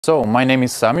So, my name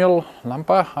is Samuel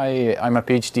Lampa. I'm a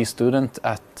PhD student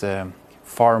at in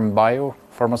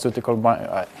pharmaceutical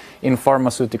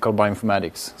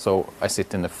bioinformatics. So, I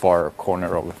sit in the far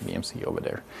corner of BMC over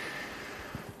there.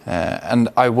 And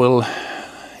I will,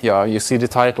 you see the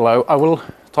title, I will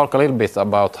talk a little bit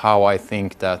about how I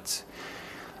think that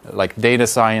like data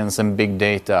science and big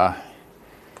data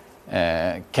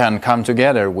can come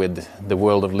together with the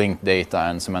world of linked data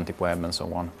and semantic web and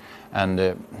so on. And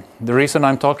the reason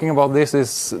I'm talking about this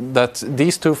is that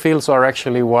these two fields are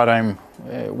actually what I'm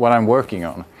working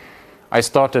on. I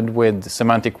started with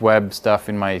semantic web stuff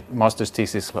in my master's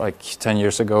thesis like 10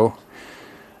 years ago,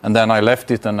 and then I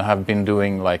left it and have been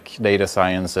doing like data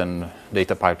science and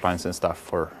data pipelines and stuff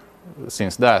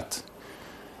since that.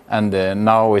 And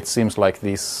now it seems like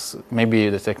maybe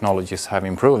the technologies have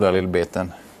improved a little bit,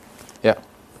 and yeah,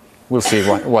 we'll see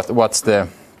what's the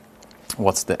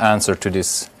answer to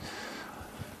this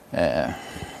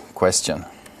question.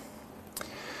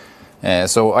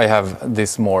 So I have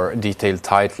this more detailed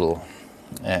title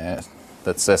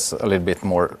that says a little bit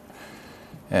more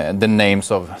the names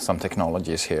of some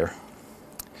technologies here.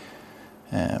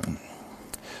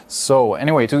 So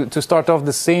anyway, to start off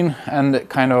the scene and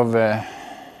kind of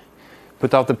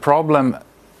put out the problem,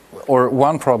 or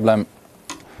one problem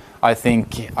I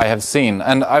think I have seen,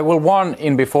 and I will warn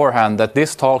in beforehand that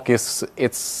this talk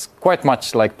it's quite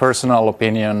much like personal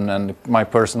opinion and my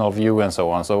personal view and so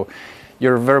on. So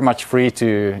you're very much free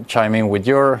to chime in with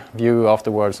your view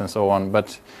afterwards and so on.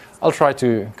 But I'll try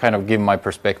to kind of give my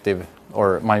perspective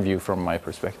or my view from my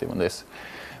perspective on this,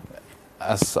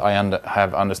 as I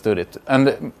have understood it.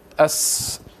 And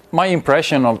as my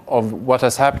impression of what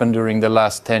has happened during the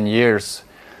last 10 years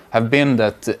have been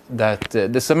that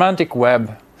the semantic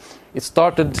web, it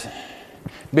started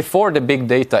before the big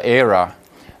data era,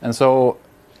 and so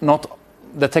not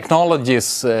the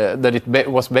technologies that it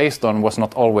was based on was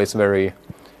not always very,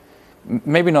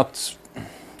 maybe not,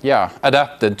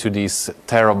 adapted to these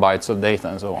terabytes of data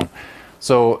and so on.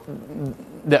 So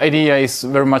the idea is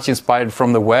very much inspired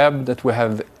from the web, that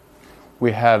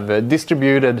we have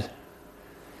distributed,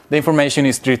 the information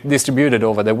is distributed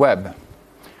over the web,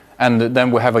 and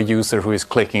then we have a user who is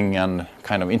clicking and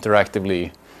kind of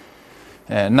interactively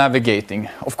navigating.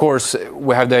 Of course,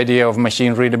 we have the idea of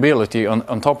machine readability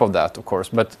on top of that, of course,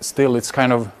 but still it's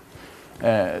kind of,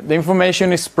 the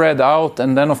information is spread out,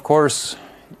 and then of course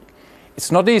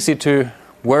it's not easy to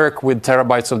work with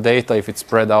terabytes of data if it's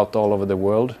spread out all over the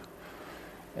world.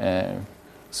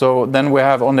 So then we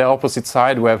have on the opposite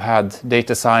side, we have had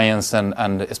data science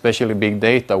and especially big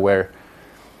data where,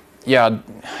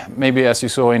 maybe as you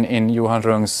saw in Johan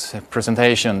Rung's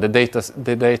presentation, the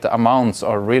data amounts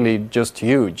are really just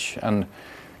huge, and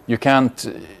you can't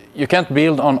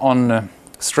build on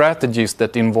strategies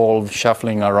that involve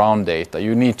shuffling around data.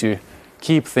 You need to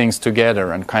keep things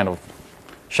together and kind of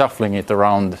shuffling it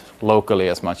around locally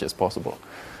as much as possible.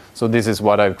 So this is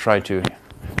what I've tried to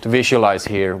visualize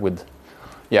here with,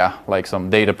 like some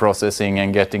data processing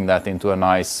and getting that into a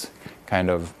nice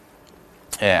kind of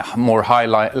more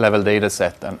high-level data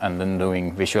set, and then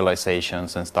doing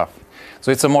visualizations and stuff. So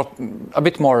it's a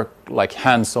bit more like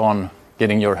hands-on,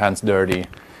 getting your hands dirty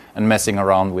and messing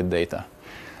around with data.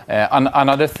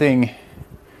 Another thing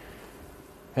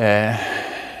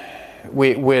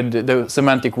with the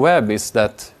semantic web is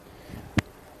that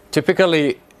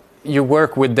typically you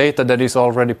work with data that is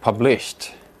already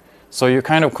published. So you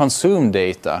kind of consume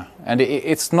data, and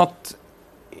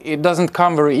it doesn't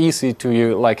come very easy to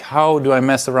you, like how do I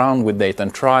mess around with data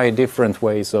and try different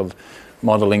ways of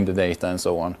modeling the data and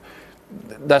so on.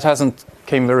 That hasn't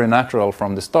came very natural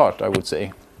from the start, I would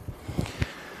say.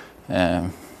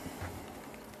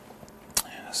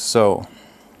 So,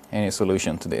 any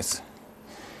solution to this?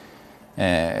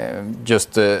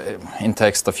 Just in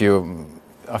text a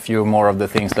few more of the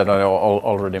things that I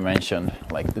already mentioned,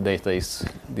 like the data is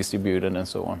distributed and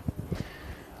so on.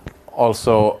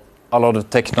 Also, a lot of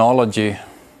technology.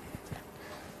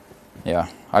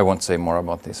 I won't say more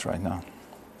about this right now.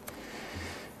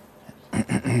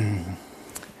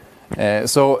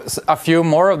 So a few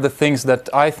more of the things that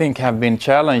I think have been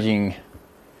challenging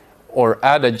or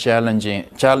added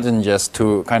challenges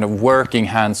to kind of working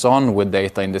hands-on with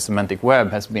data in the semantic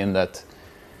web has been that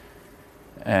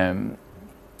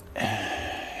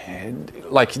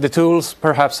like the tools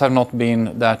perhaps have not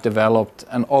been that developed,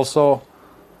 and also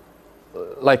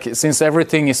like since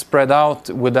everything is spread out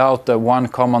without one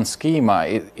common schema,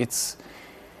 it's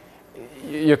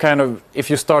you kind of, if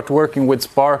you start working with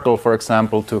Sparkle, for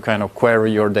example, to kind of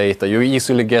query your data, you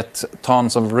easily get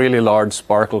tons of really large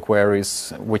Sparkle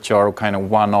queries, which are kind of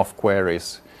one-off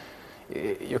queries.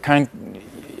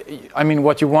 I mean,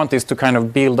 what you want is to kind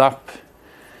of build up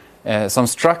some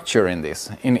structure in this.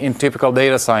 In typical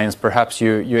data science, perhaps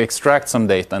you extract some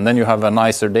data and then you have a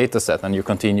nicer data set and you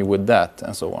continue with that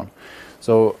and so on.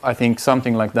 So I think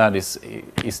something like that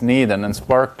is needed, and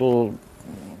Sparkle,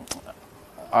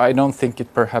 I don't think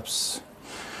it perhaps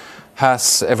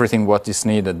has everything what is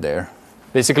needed there.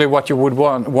 Basically what you would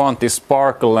want is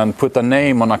Sparkle and put a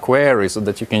name on a query so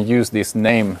that you can use this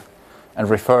name and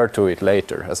refer to it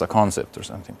later as a concept or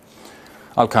something.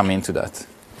 I'll come into that.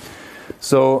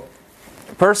 So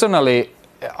personally,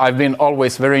 I've been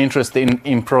always very interested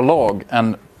in Prolog,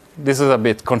 and this is a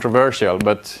bit controversial,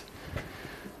 but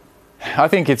I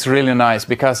think it's really nice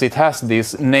because it has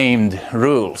these named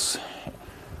rules.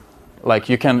 Like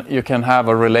you can have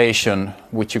a relation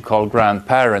which you call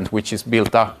grandparent, which is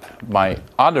built up by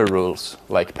other rules,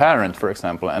 like parent, for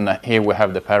example, and here we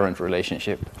have the parent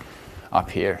relationship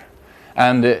up here.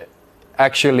 And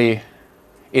actually,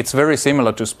 it's very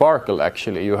similar to Sparkle,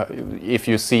 actually. If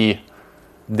you see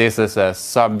this as a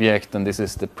subject, and this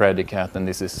is the predicate, and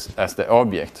this is as the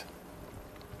object.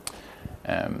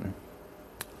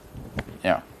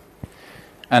 Yeah.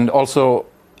 And also,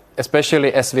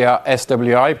 especially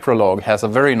SWI-prolog has a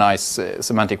very nice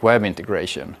semantic web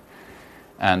integration.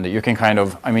 And you can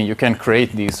you can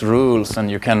create these rules,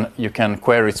 and you can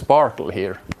query Sparkle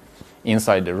here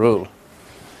inside the rule.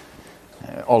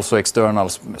 Also external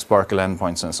Sparkle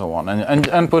endpoints and so on,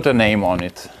 and put a name on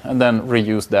it, and then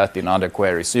reuse that in other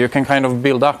queries. So you can kind of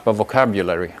build up a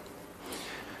vocabulary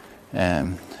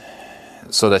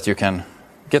so that you can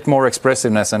get more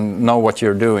expressiveness and know what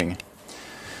you're doing.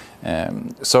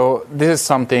 So this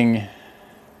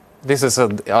is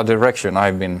a direction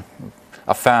I've been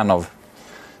a fan of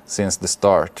since the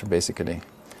start, basically.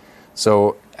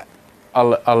 So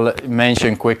I'll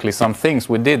mention quickly some things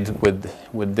we did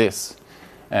with this.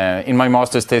 In my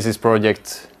master's thesis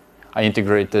project, I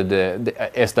integrated the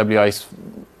SWI's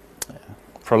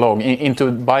Prolog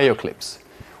into BioClips,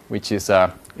 which is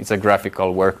it's a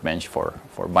graphical workbench for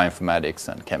bioinformatics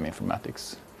and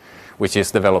cheminformatics, which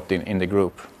is developed in the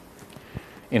group,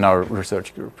 in our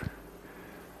research group.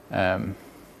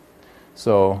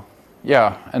 So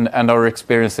yeah, and our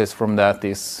experiences from that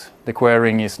is the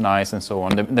querying is nice and so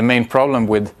on. The main problem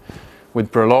with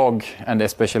Prolog, and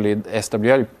especially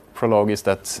SWI Prolog, is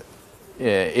that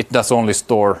it does only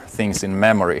store things in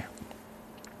memory.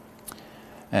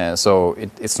 So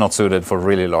it's not suited for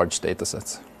really large data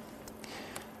sets.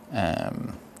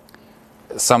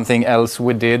 Something else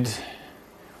we did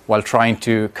while trying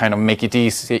to kind of make it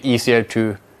easier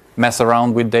to mess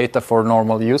around with data for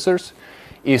normal users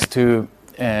is to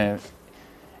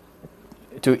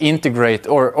integrate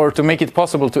or to make it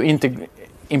possible to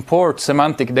import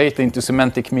semantic data into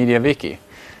Semantic Media Wiki.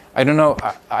 I don't know,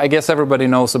 I guess everybody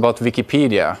knows about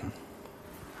Wikipedia.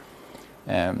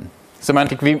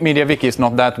 Semantic Media Wiki is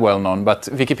not that well known, but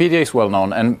Wikipedia is well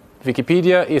known, and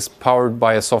Wikipedia is powered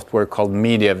by a software called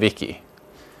MediaWiki.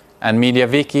 And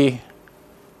MediaWiki,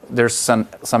 there's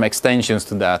some extensions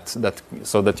to that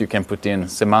so that you can put in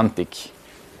semantic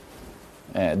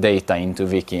data into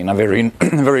Wiki in a very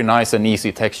very nice and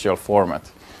easy textual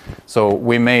format. So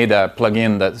we made a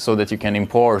plugin so that you can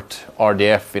import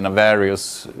RDF in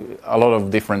a lot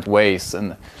of different ways,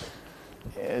 and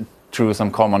through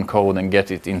some common code, and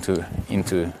get it into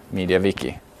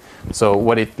MediaWiki. So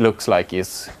what it looks like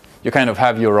is you kind of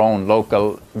have your own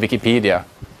local Wikipedia,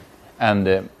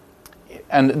 and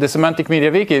the Semantic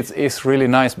Media Wiki is really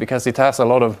nice because it has a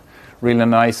lot of really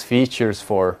nice features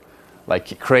for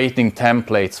like creating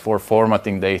templates for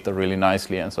formatting data really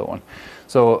nicely and so on.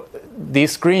 So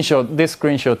this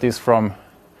screenshot is from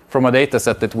a data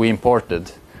set that we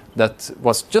imported that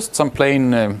was just some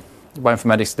plain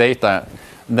bioinformatics data.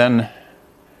 Then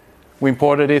we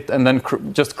imported it and then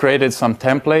just created some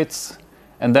templates,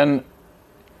 and then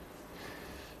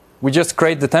we just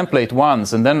create the template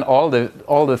once, and then all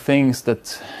the things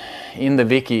that in the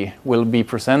wiki will be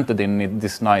presented in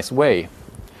this nice way.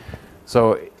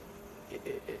 So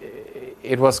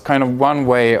it was kind of one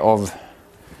way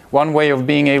of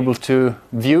being able to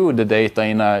view the data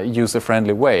in a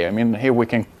user-friendly way. I mean, here we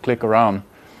can click around,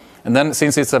 and then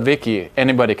since it's a wiki,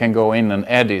 anybody can go in and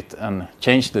edit and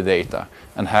change the data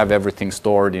and have everything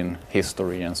stored in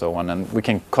history and so on, and we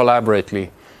can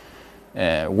collaboratively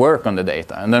work on the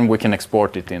data, and then we can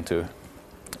export it into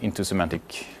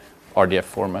semantic RDF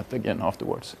format again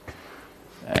afterwards.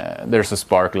 There's a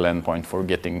Sparkle endpoint for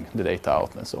getting the data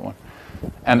out and so on.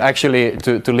 And actually,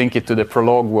 to link it to the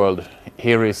Prolog world,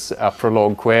 here is a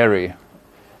Prolog query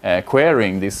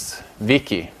querying this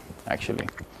wiki, actually,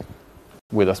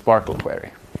 with a Sparkle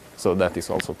query. So that is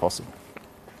also possible.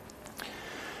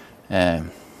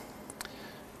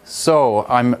 So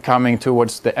I'm coming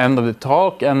towards the end of the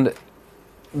talk, and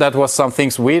that was some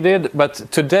things we did. But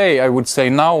today, I would say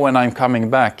now when I'm coming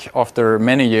back after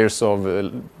many years of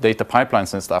data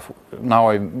pipelines and stuff, now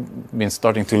I've been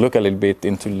starting to look a little bit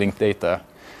into linked data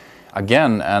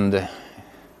again, and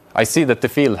I see that the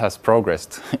field has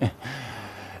progressed,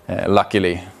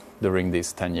 luckily, during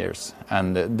these 10 years.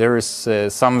 And there is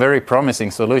some very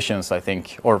promising solutions, I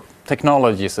think, or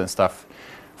technologies and stuff,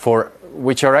 for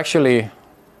which are actually,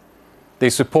 they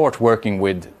support working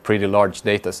with pretty large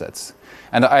data sets.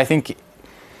 And I think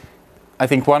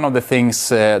one of the things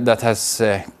that has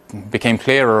become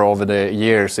clearer over the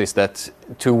years is that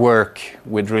to work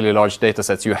with really large data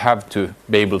sets, you have to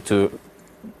be able to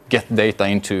get data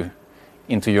into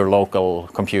your local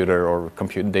computer or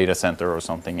data center or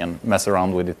something and mess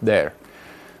around with it there.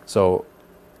 So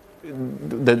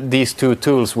these two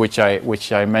tools which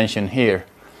I mention here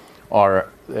are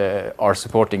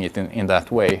supporting it in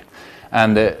that way.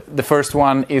 And the first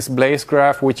one is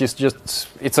BlazeGraph, which is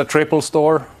it's a triple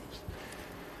store,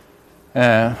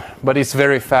 but it's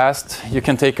very fast. You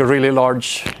can take a really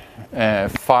large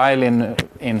file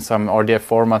in some RDF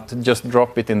format, just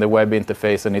drop it in the web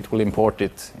interface, and it will import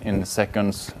it in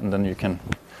seconds, and then you can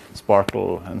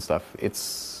sparkle and stuff.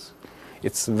 It's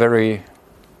very,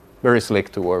 very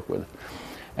slick to work with.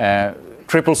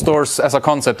 Triple stores as a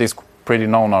concept is pretty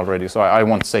known already, so I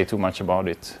won't say too much about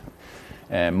it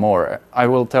more. I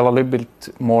will tell a little bit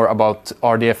more about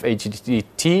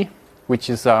RDF-HDT, which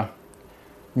is a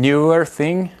newer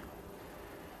thing.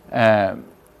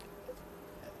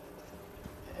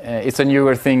 It's a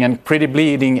newer thing and pretty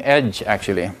bleeding edge,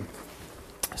 actually.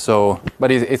 So,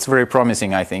 but it's very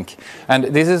promising, I think. And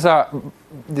this is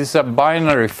a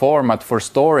binary format for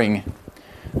storing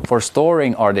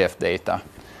RDF data.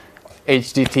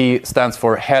 HDT stands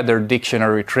for header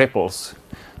dictionary triples.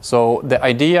 So the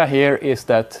idea here is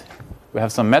that we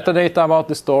have some metadata about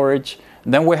the storage,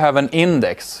 then we have an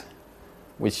index,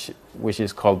 which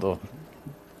is called the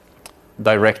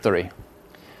directory,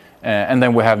 and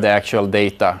then we have the actual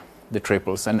data, the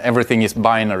triples, and everything is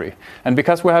binary. And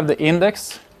because we have the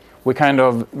index, we can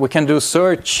do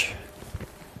search.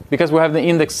 Because we have the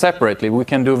index separately, we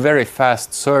can do very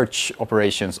fast search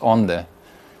operations on the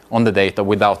data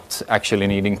without actually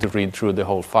needing to read through the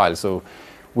whole file. So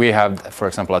we have, for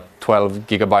example, a 12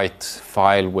 gigabyte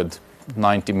file with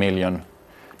 90 million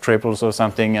triples or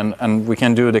something, and we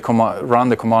can do run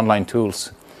the command line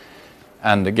tools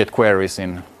and get queries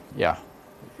in,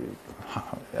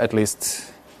 at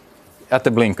least at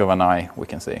the blink of an eye, we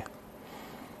can say.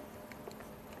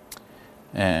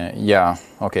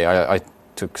 Okay, I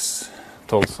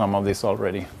told some of this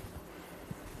already.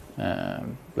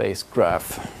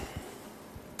 BlazeGraph.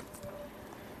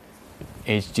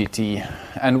 HDT.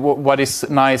 And what is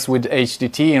nice with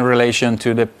HDT in relation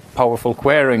to the powerful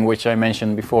querying, which I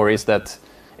mentioned before, is that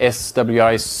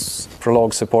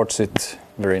swi-prolog supports it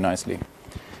very nicely.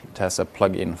 It has a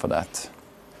plugin for that.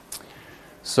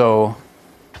 So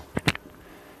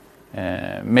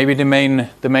maybe the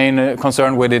main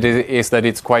concern with it is that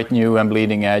it's quite new and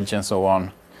bleeding edge and so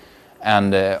on.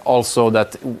 And also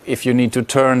that if you need to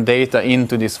turn data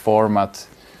into this format,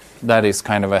 that is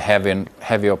kind of a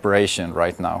heavy operation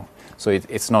right now. So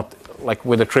it's not like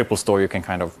with a triple store you can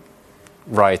kind of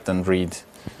write and read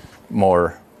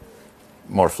more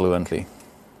fluently.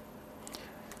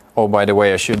 Oh, by the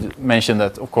way, I should mention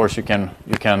that of course you can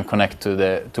connect to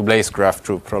BlazeGraph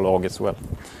through Prolog as well.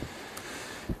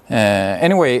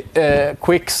 Anyway,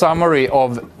 quick summary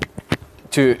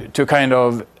to kind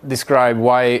of describe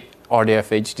why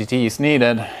RDF-HDT is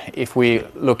needed. If we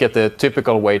look at the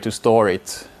typical way to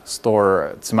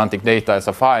store semantic data as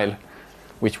a file,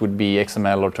 which would be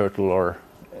XML or Turtle or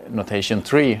notation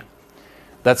 3,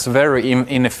 that's very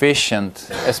inefficient,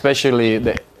 especially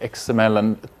the XML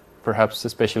and perhaps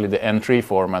especially the N3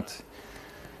 format,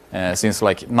 since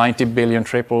like 90 billion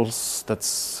triples,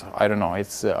 that's, I don't know,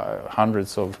 it's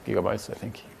hundreds of gigabytes, I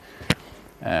think.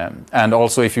 And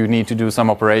also if you need to do some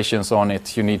operations on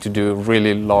it, you need to do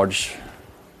really large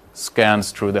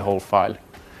scans through the whole file.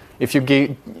 If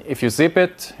you zip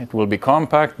it, it will be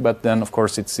compact, but then of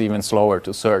course it's even slower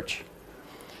to search.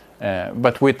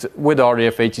 But with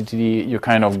RDF-HDT, you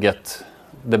kind of get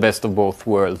the best of both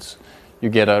worlds. You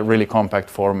get a really compact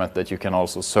format that you can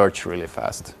also search really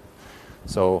fast.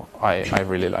 So I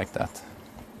really like that.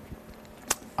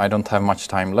 I don't have much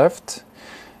time left.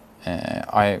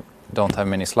 I don't have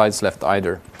many slides left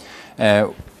either.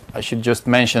 I should just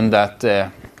mention that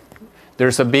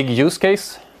there's a big use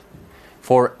case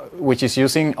which is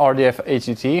using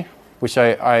RDF-HDT, which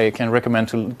I can recommend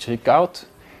to check out.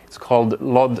 It's called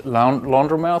LOD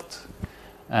Laundromat,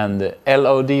 and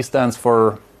LOD stands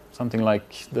for something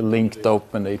like the linked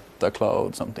open data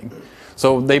cloud something.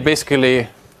 So they basically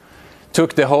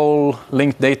took the whole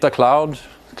linked data cloud,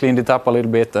 cleaned it up a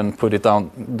little bit, and put it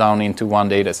down into one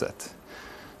data set.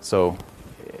 So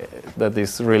that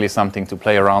is really something to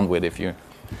play around with if you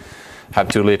have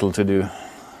too little to do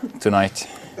tonight.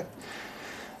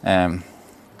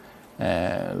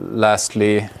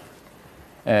 Lastly,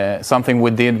 something we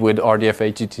did with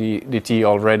RDF-HDT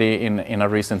already in a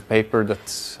recent paper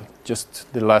that just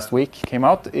the last week came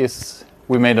out is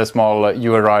we made a small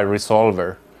URI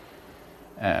resolver,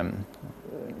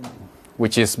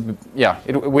 which is,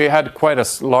 we had quite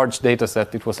a large data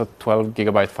set. It was a 12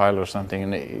 gigabyte file or something,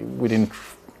 and we didn't,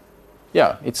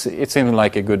 it seemed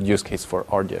like a good use case for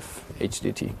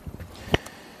RDF-HDT.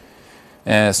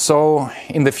 So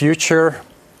in the future,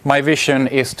 my vision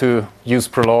is to use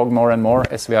Prolog more and more,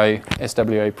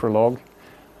 SWI-Prolog.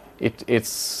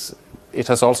 It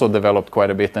has also developed quite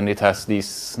a bit, and it has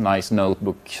these nice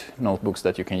notebooks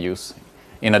that you can use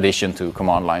in addition to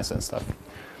command lines and stuff.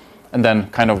 And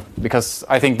then because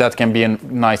I think that can be a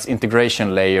nice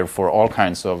integration layer for all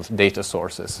kinds of data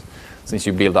sources, since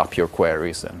you build up your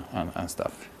queries and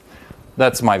stuff.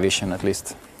 That's my vision, at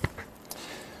least.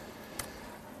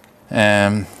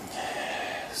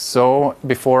 So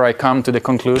before I come to the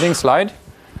concluding slide,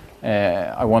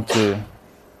 I want to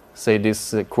say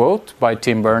this quote by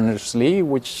Tim Berners-Lee,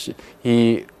 which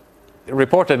he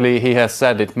has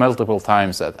said it multiple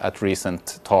times at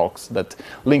recent talks, that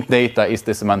linked data is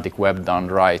the semantic web done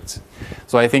right.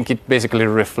 So I think it basically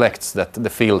reflects that the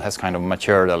field has kind of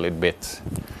matured a little bit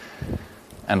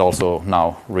and also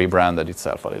now rebranded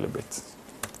itself a little bit.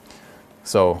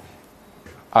 So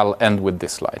I'll end with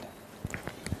this slide.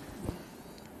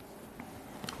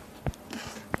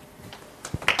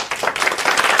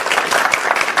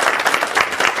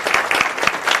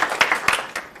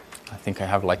 I think I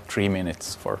have like 3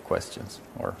 minutes for questions,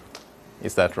 or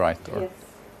is that right? Or? Yes,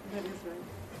 that is right.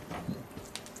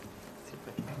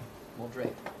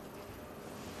 Moderate.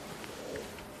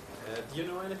 Do you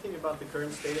know anything about the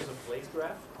current status of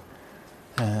BlazeGraph?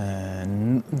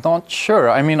 Not sure.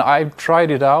 I mean, I've tried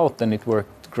it out and it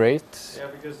worked great. Yeah,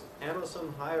 because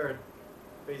Amazon hired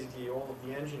basically all of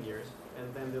the engineers,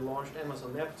 and then they launched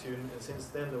Amazon Neptune, and since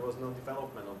then there was no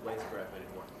development of BlazeGraph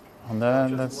anymore. And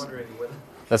I'm just wondering whether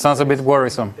that sounds a bit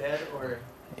worrisome. Dead or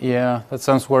yeah, that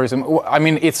sounds worrisome. I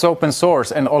mean, it's open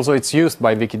source, and also it's used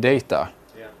by Wikidata,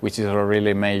 which is a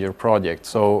really major project.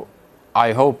 So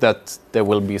I hope that there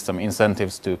will be some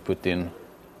incentives to put in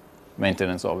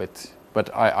maintenance of it. But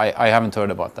I haven't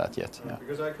heard about that yet. Yeah.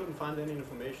 Because I couldn't find any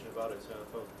information about it, so I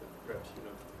thought that perhaps you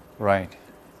know. Right.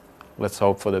 Let's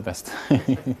hope for the best.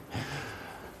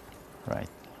 Right.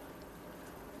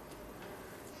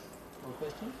 More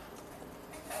questions?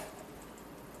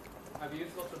 Have you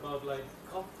thought about like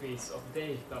copies of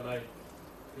data, like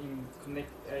in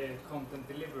content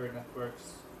delivery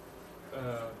networks,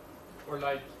 or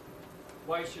like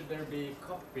why should there be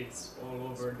copies all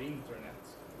over the internet?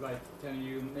 Like, can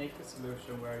you make a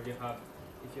solution where you have,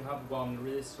 if you have one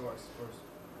resource, for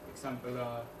example,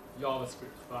 a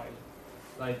JavaScript file,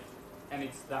 like, and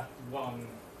it's that one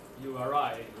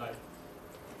URI, like.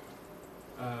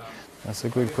 That's a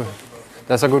good question.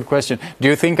 That's a good question. Do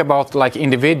you think about like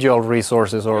individual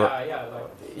resources, or?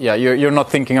 Yeah, you're not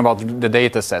thinking about the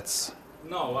data sets.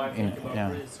 No, I think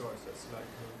about resources. Like.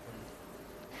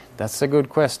 That's a good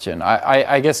question.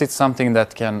 I guess it's something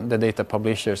that the data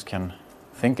publishers can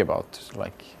think about,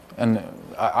 like, and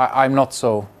I'm not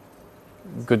so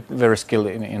good, very skilled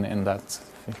in that.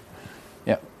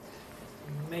 Yeah.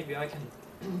 Maybe I can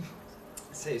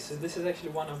say, so this is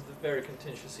actually one of the very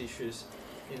contentious issues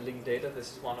in linked data.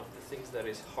 This is one of the things that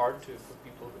is hard for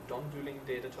people who don't do linked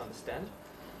data to understand.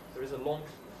 There is a long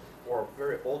or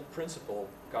very old principle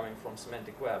coming from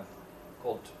Semantic Web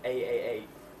called AAA,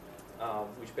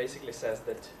 which basically says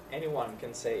that anyone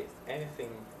can say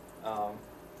anything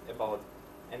about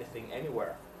anything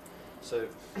anywhere. So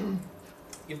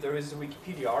if there is a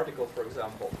Wikipedia article, for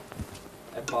example,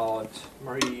 about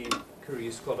Marie Curie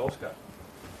Skłodowska,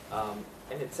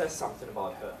 and it says something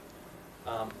about her,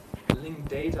 linked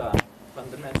data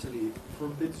fundamentally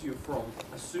forbids you from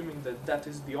assuming that that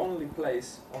is the only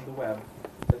place on the web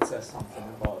that says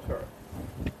something about her.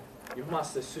 You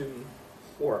must assume,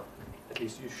 or at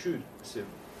least you should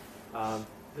assume,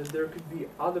 that there could be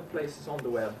other places on the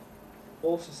web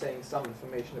also saying some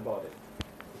information about it.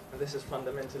 And this is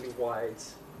fundamentally why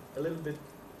it's a little bit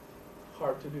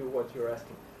hard to do what you're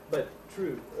asking. But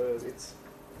true, it's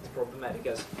problematic,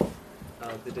 as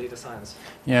the data science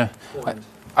Yeah. point.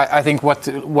 I think what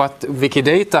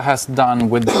Wikidata has done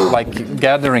with like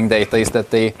gathering data is that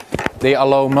they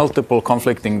allow multiple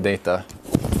conflicting data.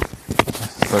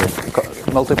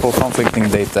 Multiple conflicting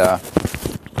data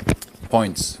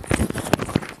points,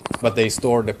 but they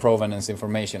store the provenance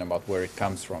information about where it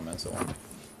comes from and so on.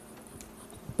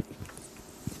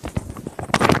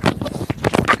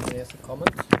 Yes, a comment.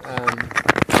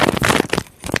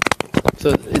 So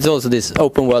it's also this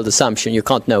open world assumption, you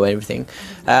can't know everything.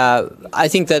 I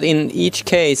think that in each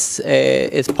case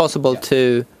it's possible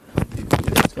to...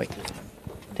 Wait,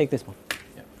 take this one.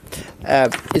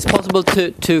 It's possible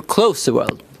to close the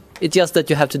world. It's just that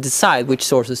you have to decide which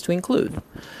sources to include.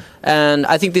 And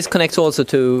I think this connects also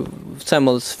to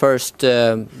Samuel's first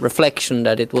reflection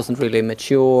that it wasn't really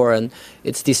mature and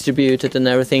it's distributed and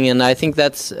everything. And I think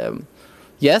that's...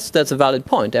 yes, that's a valid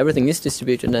point. Everything is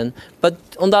distributed, but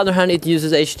on the other hand, it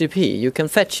uses HTTP. You can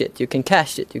fetch it, you can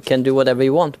cache it, you can do whatever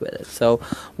you want with it. So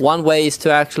one way is to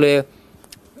actually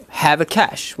have a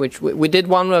cache, which we did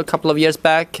one a couple of years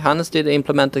back. Hannes did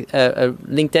implement a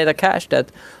linked data cache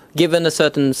that, given a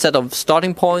certain set of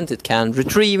starting points, it can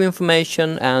retrieve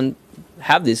information and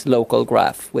have this local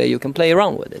graph where you can play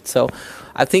around with it. So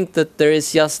I think that there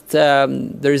is just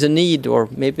there is a need, or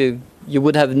maybe you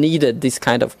would have needed this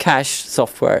kind of cache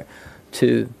software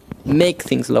to make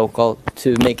things local,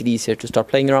 to make it easier to start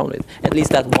playing around with. At least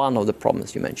that's one of the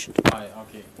problems you mentioned.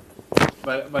 Okay.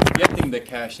 But getting the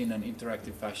cache in an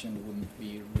interactive fashion wouldn't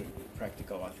be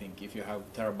practical, I think, if you have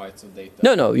terabytes of data.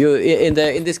 No. You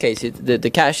in this case,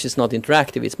 the cache is not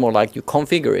interactive. It's more like you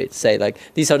configure it. Say like,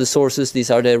 these are the sources,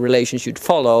 these are the relations you'd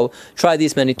follow. Try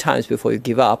these many times before you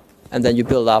give up, and then you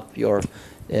build up your...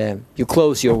 you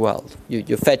close your world.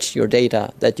 You fetch your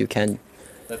data that you can.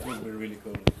 That would be really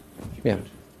cool. Yeah.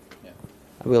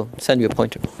 I will send you a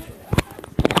pointer.